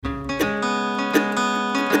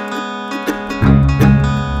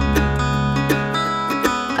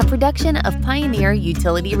production of Pioneer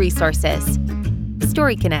Utility Resources.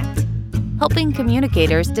 Story Connect, helping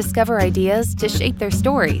communicators discover ideas to shape their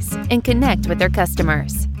stories and connect with their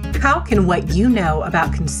customers. How can what you know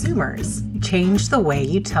about consumers change the way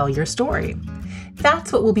you tell your story?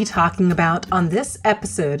 That's what we'll be talking about on this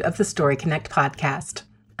episode of the Story Connect podcast.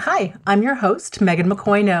 Hi, I'm your host, Megan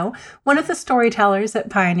McCoy-No, one of the storytellers at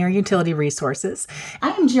Pioneer Utility Resources. I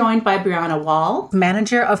am joined by Brianna Wall,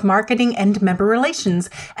 Manager of Marketing and Member Relations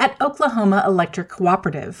at Oklahoma Electric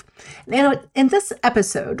Cooperative. Now, in this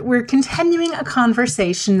episode, we're continuing a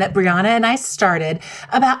conversation that Brianna and I started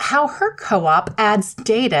about how her co-op adds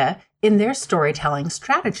data in their storytelling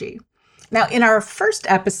strategy. Now, in our first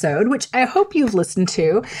episode, which I hope you've listened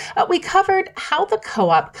to, we covered how the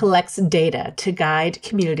co-op collects data to guide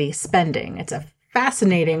community spending. It's a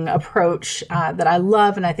fascinating approach that I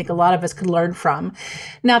love and I think a lot of us could learn from.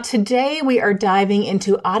 Now, today we are diving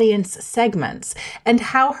into audience segments and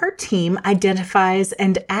how her team identifies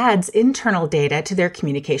and adds internal data to their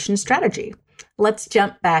communication strategy. Let's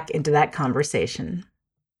jump back into that conversation.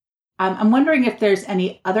 I'm wondering if there's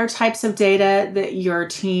any other types of data that your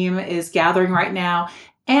team is gathering right now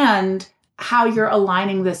and how you're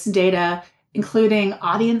aligning this data, including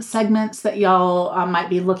audience segments that y'all might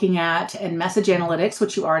be looking at and message analytics,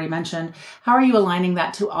 which you already mentioned. How are you aligning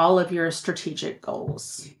that to all of your strategic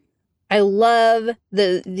goals? I love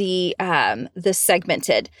the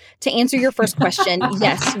segmented. To answer your first question,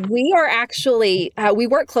 yes, we are actually, we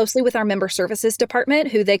work closely with our member services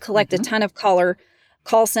department, who they collect a ton of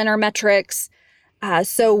call center metrics.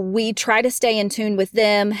 So we try to stay in tune with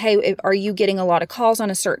them. Hey, are you getting a lot of calls on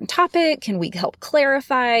a certain topic? Can we help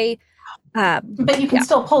clarify? But you can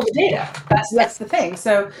still pull the data. That's the thing.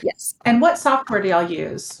 So yes. And what software do y'all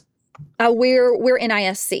use? We're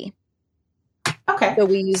NISC. Okay. So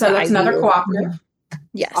we use that's another cooperative.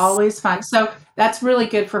 Yes. Always fun. So that's really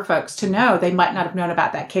good for folks to know. They might not have known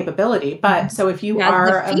about that capability. But so if you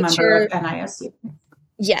are a member of NISC.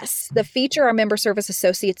 Yes. The feature our member service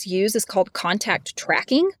associates use is called contact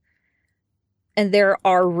tracking. And there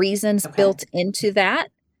are reasons built into that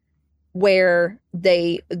where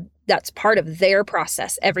that's part of their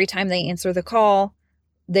process. Every time they answer the call,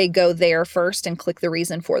 they go there first and click the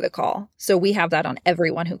reason for the call. So we have that on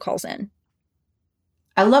everyone who calls in.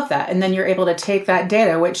 I love that. And then you're able to take that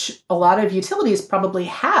data, which a lot of utilities probably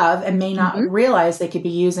have and may not realize they could be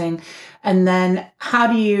using. And then how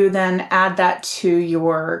do you then add that to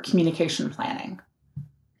your communication planning?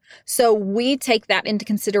 So we take that into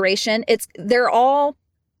consideration. This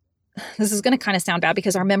is going to kind of sound bad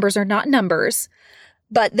because our members are not numbers,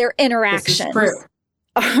 but their interactions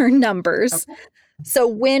are numbers. Okay. So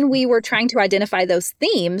when we were trying to identify those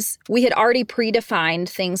themes, we had already predefined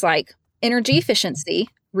things like energy efficiency,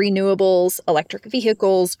 renewables, electric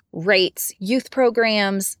vehicles, rates, youth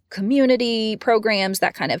programs, community programs,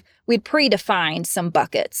 that kind of, we'd predefined some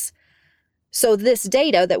buckets. So this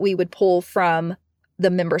data that we would pull from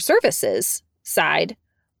the member services side,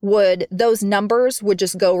 those numbers would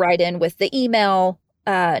just go right in with the email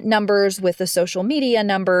numbers, with the social media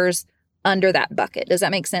numbers under that bucket. Does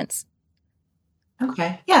that make sense?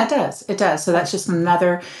 Okay. Yeah, it does. It does. So that's just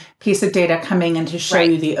another piece of data coming in to show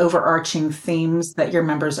you the overarching themes that your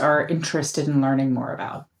members are interested in learning more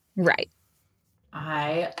about. Right.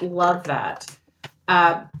 I love that.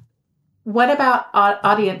 What about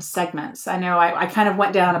audience segments? I know I kind of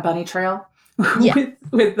went down a bunny trail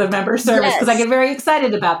with the member service because I get very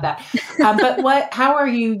excited about that. But how are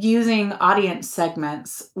you using audience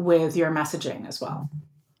segments with your messaging as well?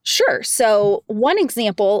 Sure. So one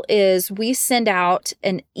example is we send out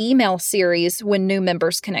an email series when new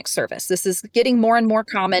members connect service. This is getting more and more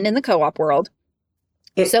common in the co-op world.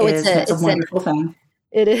 It's a wonderful thing.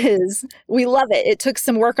 It is. We love it. It took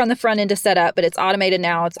some work on the front end to set up, but it's automated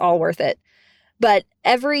now. It's all worth it. But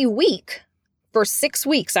every week, for 6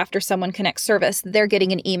 weeks after someone connects service, they're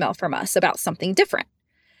getting an email from us about something different.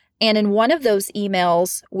 And in one of those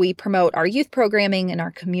emails, we promote our youth programming and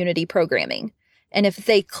our community programming. And if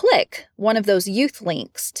they click one of those youth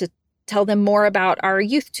links to tell them more about our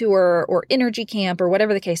youth tour or energy camp or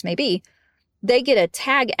whatever the case may be, they get a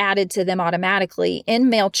tag added to them automatically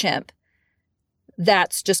in MailChimp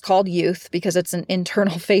that's just called youth because it's an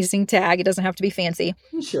internal facing tag. It doesn't have to be fancy.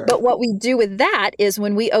 Sure. But what we do with that is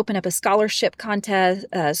when we open up a scholarship contest,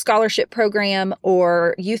 scholarship program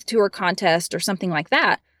or youth tour contest or something like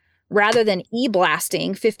that, rather than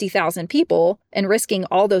e-blasting 50,000 people and risking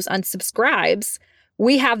all those unsubscribes,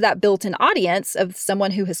 we have that built-in audience of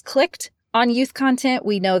someone who has clicked on youth content.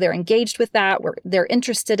 We know they're engaged with that. They're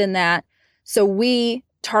interested in that. So we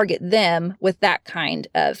target them with that kind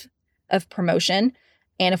of promotion.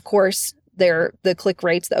 And of course, the click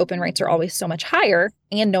rates, the open rates are always so much higher,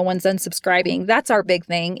 and no one's unsubscribing. That's our big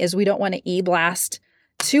thing, is we don't want to e-blast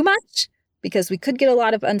too much because we could get a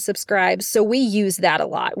lot of unsubscribes. So we use that a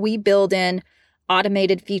lot. We build in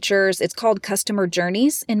automated features. It's called customer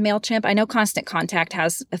journeys in MailChimp. I know Constant Contact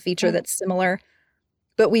has a feature that's similar,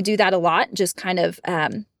 but we do that a lot, just kind of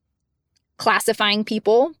classifying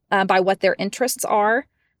people by what their interests are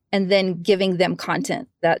and then giving them content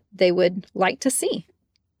that they would like to see.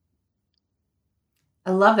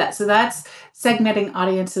 I love that. So that's segmenting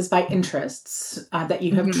audiences by interests that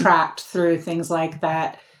you have tracked through things like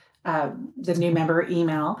that, the new member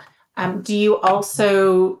email. Do you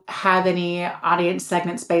also have any audience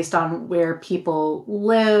segments based on where people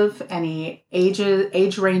live, any age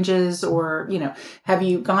ranges, or, have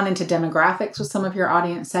you gone into demographics with some of your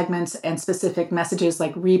audience segments and specific messages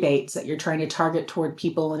like rebates that you're trying to target toward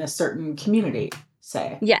people in a certain community,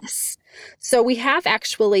 say? Yes. So we have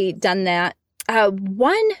actually done that.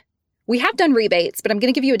 We have done rebates, but I'm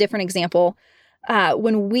going to give you a different example.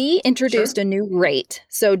 When we introduced a new rate,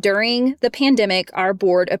 so during the pandemic, our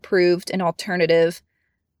board approved an alternative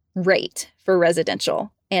rate for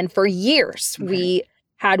residential. And for years, we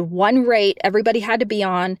had one rate everybody had to be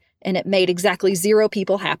on, and it made exactly 0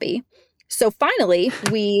 people happy. So finally,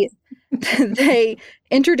 they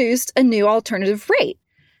introduced a new alternative rate.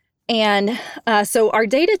 And so our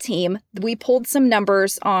data team, we pulled some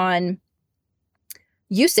numbers on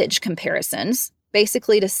usage comparisons,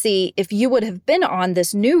 basically to see if you would have been on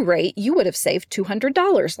this new rate, you would have saved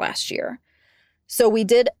 $200 last year. So we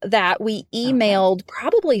did that. We emailed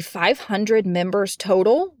probably 500 members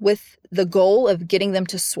total with the goal of getting them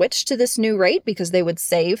to switch to this new rate because they would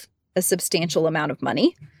save a substantial amount of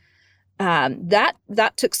money. That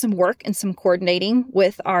took some work and some coordinating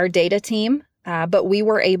with our data team, but we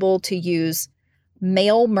were able to use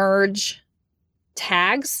mail merge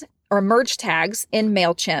tags or merge tags in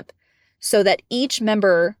MailChimp so that each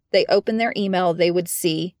member, they open their email, they would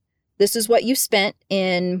see, this is what you spent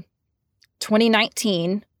in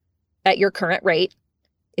 2019 at your current rate.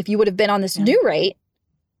 If you would have been on this new rate,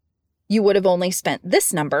 you would have only spent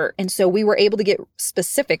this number. And so we were able to get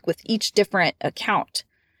specific with each different account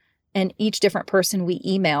and each different person we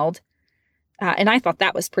emailed. And I thought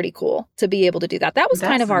that was pretty cool to be able to do that. That was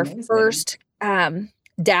kind of our first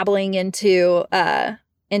dabbling into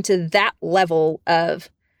that level of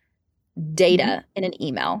data in an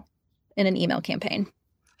email campaign.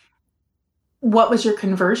 What was your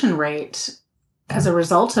conversion rate as a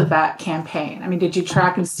result of that campaign? I mean, did you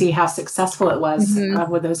track and see how successful it was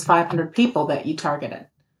with those 500 people that you targeted?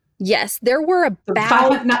 Yes, there were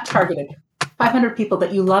about... not targeted. 500 people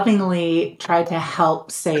that you lovingly tried to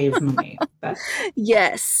help save money.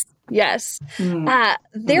 Yes.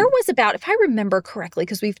 There was about, if I remember correctly,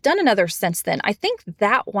 because we've done another since then, I think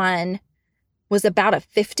that one was about a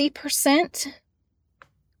 50%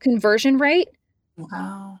 conversion rate.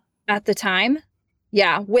 Wow. At the time.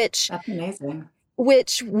 Yeah, that's amazing.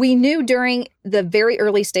 Which we knew during the very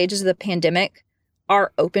early stages of the pandemic,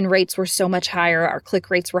 our open rates were so much higher, our click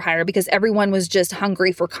rates were higher because everyone was just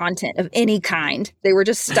hungry for content of any kind. They were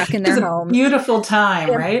just stuck in their homes. Beautiful time,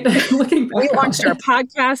 right? We launched our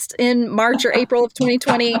podcast in March or April of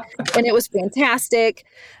 2020, and it was fantastic.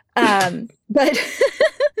 But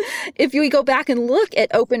if we go back and look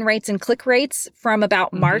at open rates and click rates from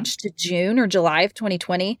about March to June or July of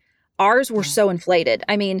 2020, ours were so inflated.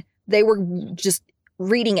 I mean, they were just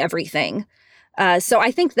reading everything. So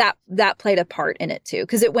I think that played a part in it too,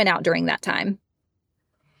 because it went out during that time.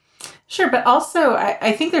 Sure. But also,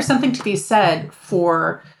 I think there's something to be said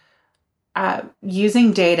for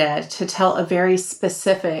using data to tell a very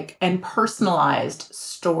specific and personalized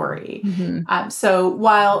story. So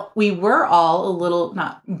while we were all a little,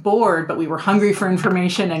 not bored, but we were hungry for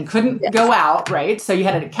information and couldn't go out, right? So you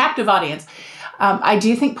had a captive audience. I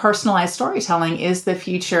do think personalized storytelling is the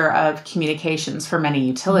future of communications for many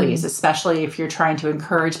utilities, especially if you're trying to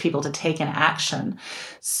encourage people to take an action.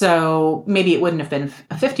 So maybe it wouldn't have been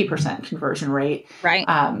a 50% conversion rate, right?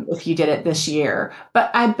 If you did it this year, but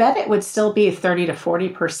I bet it would still be 30 to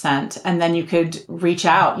 40%. And then you could reach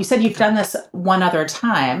out. You said you've done this one other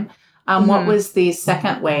time. What was the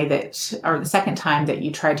second way the second time that you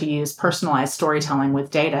tried to use personalized storytelling with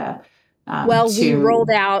data? We rolled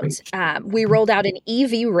out an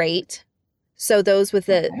EV rate. So those with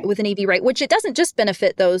an EV rate, which it doesn't just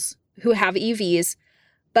benefit those who have EVs,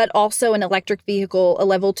 but also an electric vehicle, a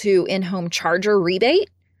level 2 in-home charger rebate.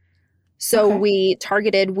 So we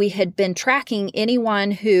had been tracking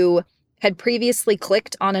anyone who had previously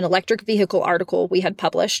clicked on an electric vehicle article we had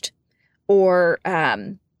published or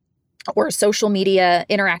or social media,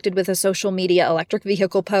 interacted with a social media electric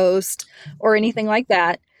vehicle post or anything like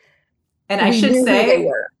that. And I should say,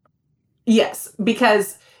 yes,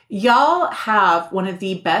 because y'all have one of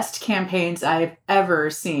the best campaigns I've ever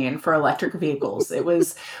seen for electric vehicles. It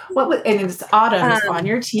was, and it's Autumn is on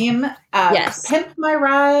your team. Yes. Pimp My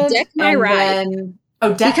Ride. Deck My Ride.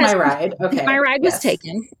 Deck My Ride. Okay. My Ride was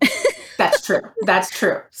taken. That's true. That's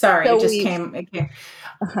true. Sorry, so it came.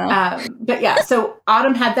 But yeah, so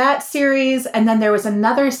Autumn had that series, and then there was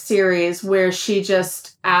another series where she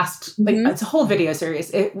just asked, like, it's a whole video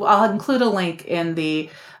series. I'll include a link on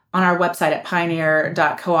our website at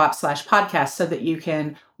pioneer.coop/podcast so that you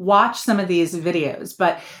can watch some of these videos,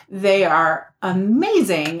 but they are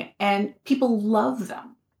amazing and people love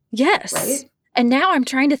them. Yes. Right? And now I'm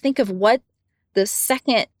trying to think of what the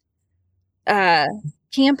second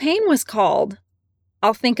campaign was called.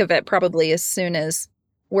 I'll think of it probably as soon as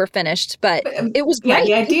we're finished, but it was great. Yeah,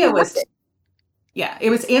 the idea was, it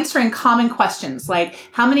was answering common questions like,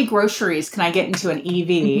 how many groceries can I get into an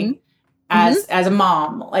EV as a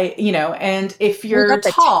mom? Like, and if you're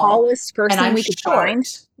the tallest person and I'm we could find.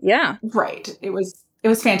 Yeah. Right. It was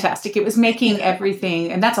fantastic. It was making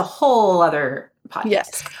everything, and that's a whole other podcast.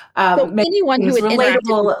 Yes. So anyone who had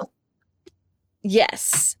relatable.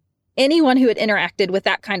 Yes. Anyone who had interacted with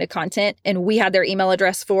that kind of content and we had their email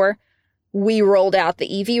address for, we rolled out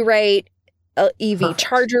the EV rate, EV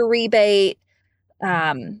charger rebate.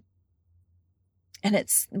 And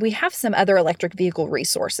we have some other electric vehicle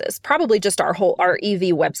resources, probably just our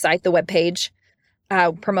EV website, the webpage,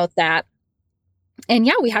 promote that. And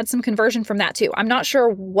yeah, we had some conversion from that too. I'm not sure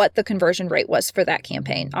what the conversion rate was for that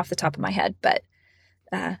campaign off the top of my head, but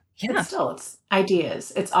yeah. But still, it's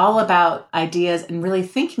ideas. It's all about ideas and really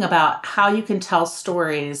thinking about how you can tell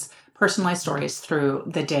stories, personalized stories through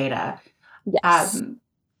the data. Yes.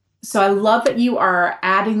 So I love that you are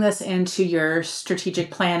adding this into your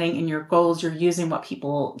strategic planning and your goals. You're using what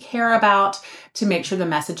people care about to make sure the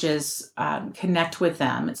messages connect with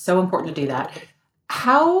them. It's so important to do that.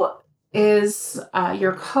 How is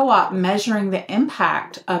your co-op measuring the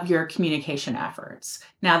impact of your communication efforts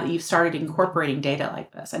now that you've started incorporating data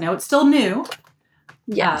like this? I know it's still new.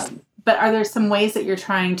 Yes. But are there some ways that you're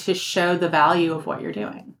trying to show the value of what you're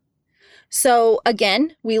doing? So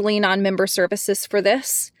again, we lean on member services for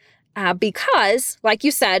this because, like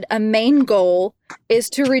you said, a main goal is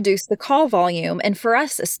to reduce the call volume. And for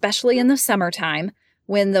us, especially in the summertime,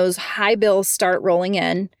 when those high bills start rolling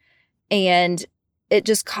in, and it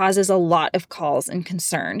just causes a lot of calls and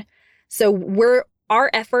concern. So our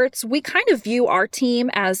efforts, we kind of view our team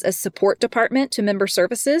as a support department to member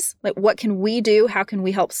services. Like, what can we do? How can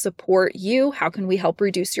we help support you? How can we help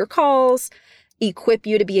reduce your calls, equip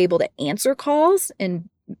you to be able to answer calls and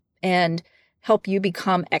help you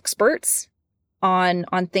become experts on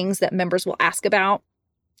things that members will ask about?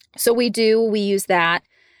 So we use that,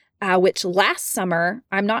 which last summer,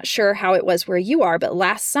 I'm not sure how it was where you are, but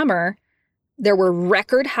last summer, there were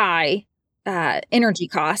record high energy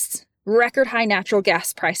costs, record high natural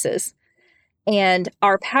gas prices, and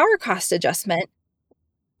our power cost adjustment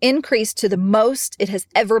increased to the most it has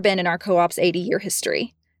ever been in our co-op's 80-year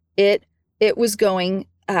history. It was going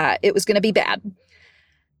to be bad.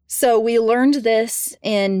 So we learned this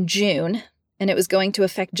in June, and it was going to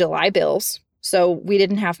affect July bills. So we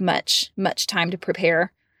didn't have much time to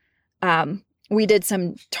prepare. We did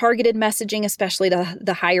some targeted messaging, especially to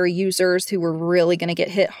the higher users who were really going to get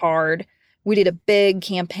hit hard. We did a big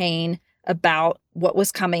campaign about what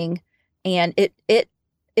was coming, and it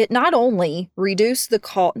not only reduced the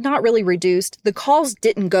call, not really reduced, the calls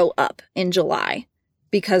didn't go up in July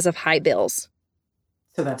because of high bills.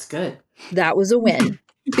 So that's good. That was a win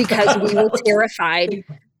because we were terrified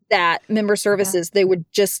that member services, they would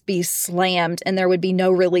just be slammed and there would be no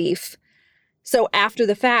relief. So after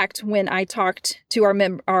the fact, when I talked to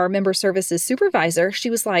our member services supervisor,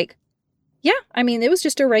 she was like, yeah, I mean, it was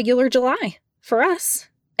just a regular July for us.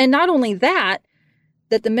 And not only that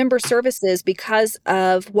the member services, because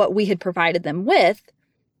of what we had provided them with,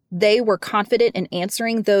 they were confident in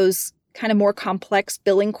answering those kind of more complex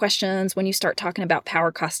billing questions when you start talking about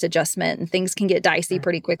power cost adjustment and things can get dicey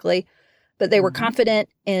pretty quickly. But they were confident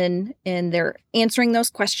in their answering those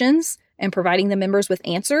questions and providing the members with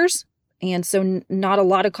answers. And so not a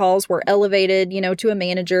lot of calls were elevated, to a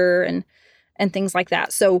manager and things like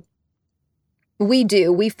that. So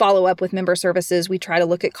we follow up with member services. We try to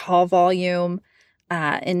look at call volume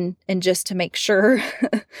and just to make sure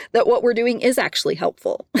that what we're doing is actually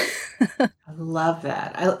helpful. I love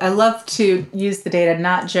that. I love to use the data,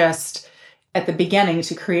 not just at the beginning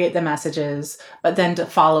to create the messages, but then to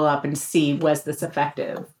follow up and see, was this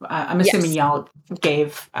effective? I'm assuming y'all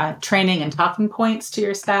gave training and talking points to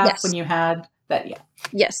your staff when you had that. Yeah.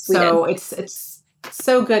 Yes. So it's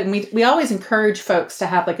so good. And we always encourage folks to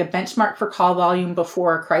have like a benchmark for call volume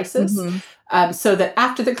before a crisis, so that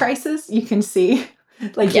after the crisis, you can see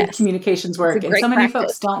like your communications work. And so many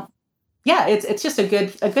folks don't. Yeah, it's just a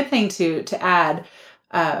good thing to add.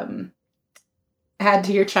 Add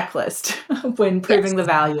to your checklist when proving the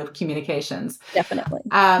value of communications. Definitely.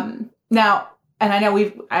 Now, and I know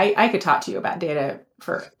I could talk to you about data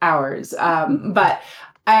for hours, but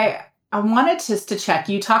I wanted just to check.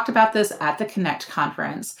 You talked about this at the Connect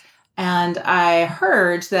conference, and I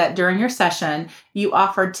heard that during your session, you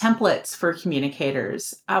offered templates for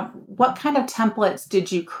communicators. What kind of templates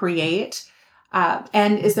did you create?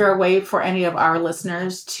 And is there a way for any of our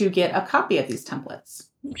listeners to get a copy of these templates?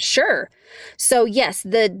 Sure. So yes,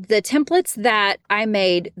 the templates that I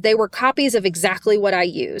made, they were copies of exactly what I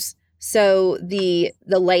use. So the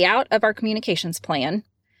layout of our communications plan,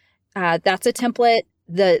 that's a template.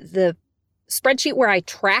 The spreadsheet where I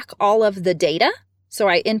track all of the data. So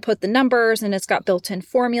I input the numbers and it's got built-in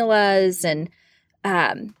formulas and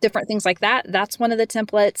different things like that. That's one of the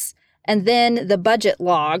templates. And then the budget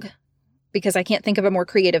log, because I can't think of a more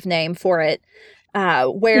creative name for it,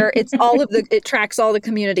 where it's it tracks all the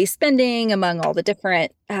community spending among all the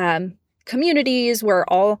different communities, where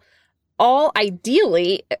all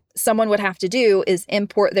ideally someone would have to do is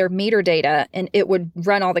import their meter data and it would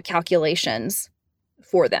run all the calculations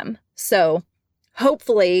for them. So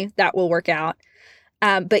hopefully that will work out.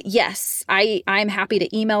 But yes, I'm happy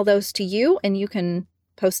to email those to you and you can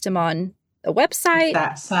post them on a website.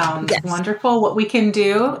 That sounds wonderful. What we can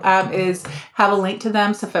do is have a link to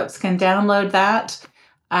them so folks can download that.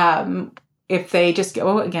 If they just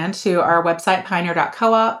go again to our website,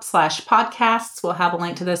 pioneer.coop/podcasts, we'll have a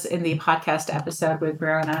link to this in the podcast episode with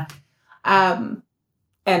Brianna. And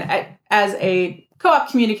as a co-op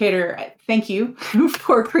communicator, thank you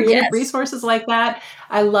for creating resources like that.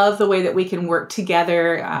 I love the way that we can work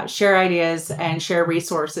together, share ideas and share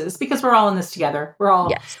resources, because we're all in this together. We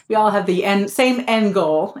all have the same end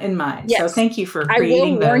goal in mind. So thank you for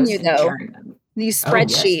creating those. I will warn you though, these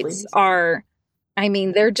spreadsheets are, I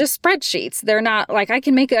mean, they're just spreadsheets. They're not like I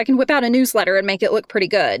can whip out a newsletter and make it look pretty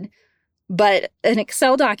good. But an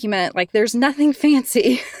Excel document, like there's nothing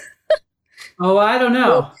fancy. Oh, I don't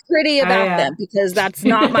know. Pretty about them, because that's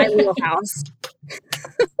not my wheelhouse.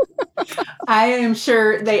 I am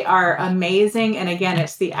sure they are amazing. And again,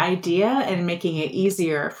 it's the idea and making it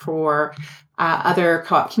easier for other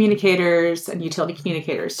co-op communicators and utility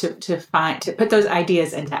communicators to put those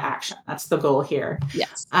ideas into action. That's the goal here.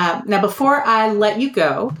 Yes. Now, before I let you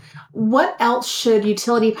go, what else should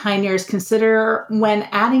utility pioneers consider when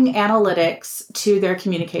adding analytics to their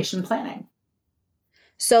communication planning?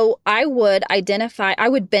 So I would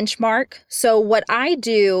benchmark. So what I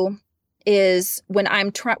do is when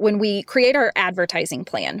we create our advertising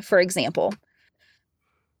plan, for example,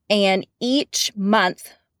 and each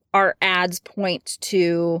month our ads point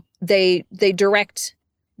to, they direct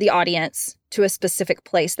the audience to a specific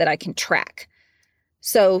place that I can track.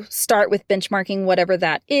 So start with benchmarking whatever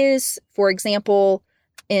that is. For example,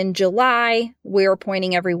 in July, we're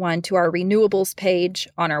pointing everyone to our renewables page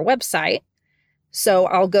on our website. So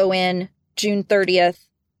I'll go in June 30th,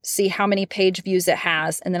 see how many page views it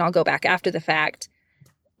has, and then I'll go back after the fact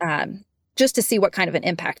just to see what kind of an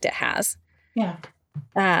impact it has. Yeah.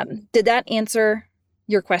 Did that answer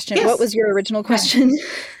your question? Yes. What was your original question?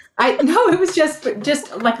 No, it was just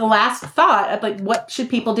like a last thought of like, what should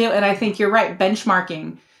people do? And I think you're right,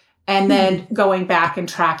 benchmarking and then going back and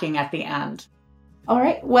tracking at the end. All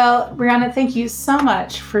right. Well, Brianna, thank you so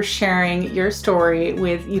much for sharing your story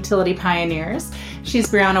with Utility Pioneers. She's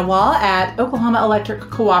Brianna Wall at Oklahoma Electric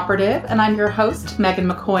Cooperative, and I'm your host, Megan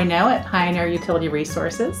McCoy-No at Pioneer Utility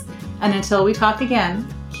Resources. And until we talk again,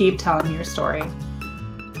 keep telling your story.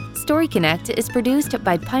 Story Connect is produced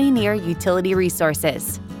by Pioneer Utility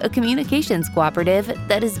Resources, a communications cooperative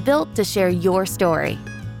that is built to share your story.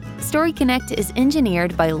 Story Connect is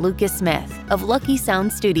engineered by Lucas Smith of Lucky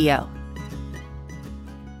Sound Studio.